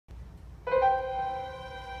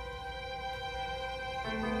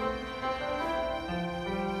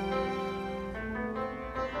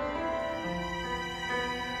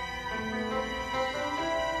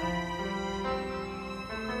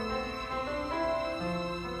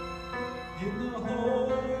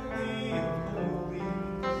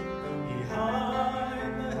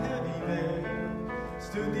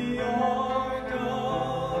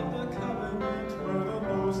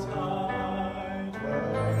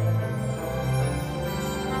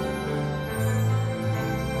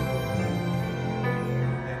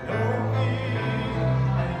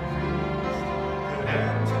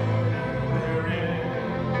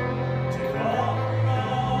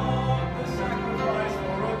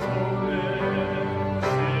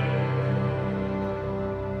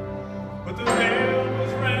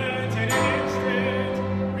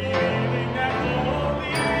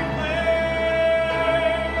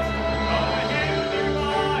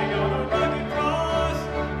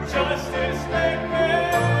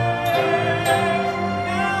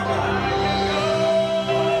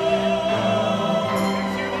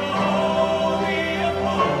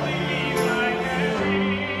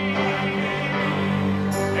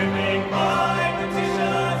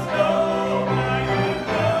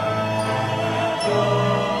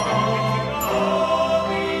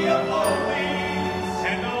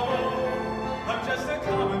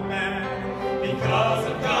Because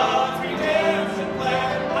of God's redemption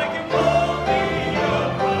plan, I can boldly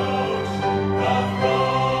approach the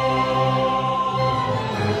throne.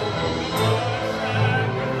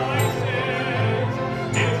 Sacrifices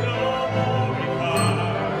is no more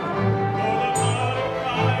required. For the blood of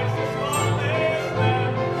Christ is spotless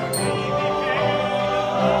Lamb, He became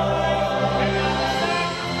alive. And now the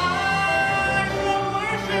sacrifice of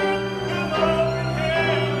worship will open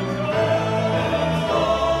heaven's door.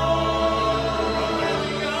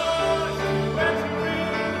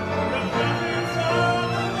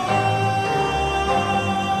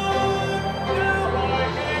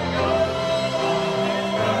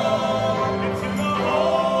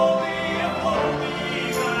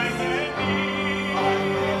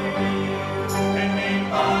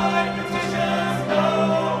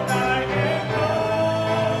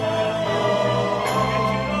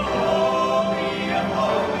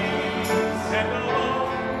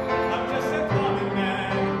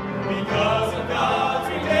 Because of God's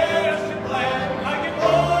redemption plan, I can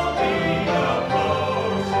boldly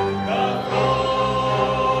approach the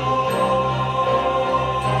throne.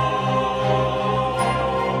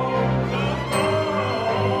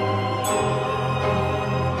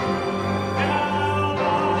 Now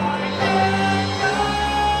I can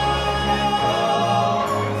go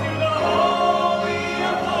into the Holy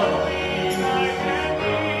of Holies.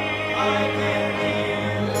 I can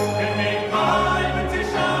kneel and make my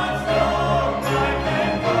petitions known. I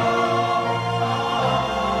can go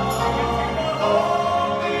into the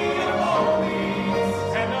Holy of Holies,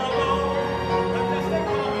 and although I'm just a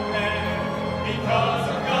common man, because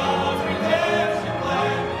of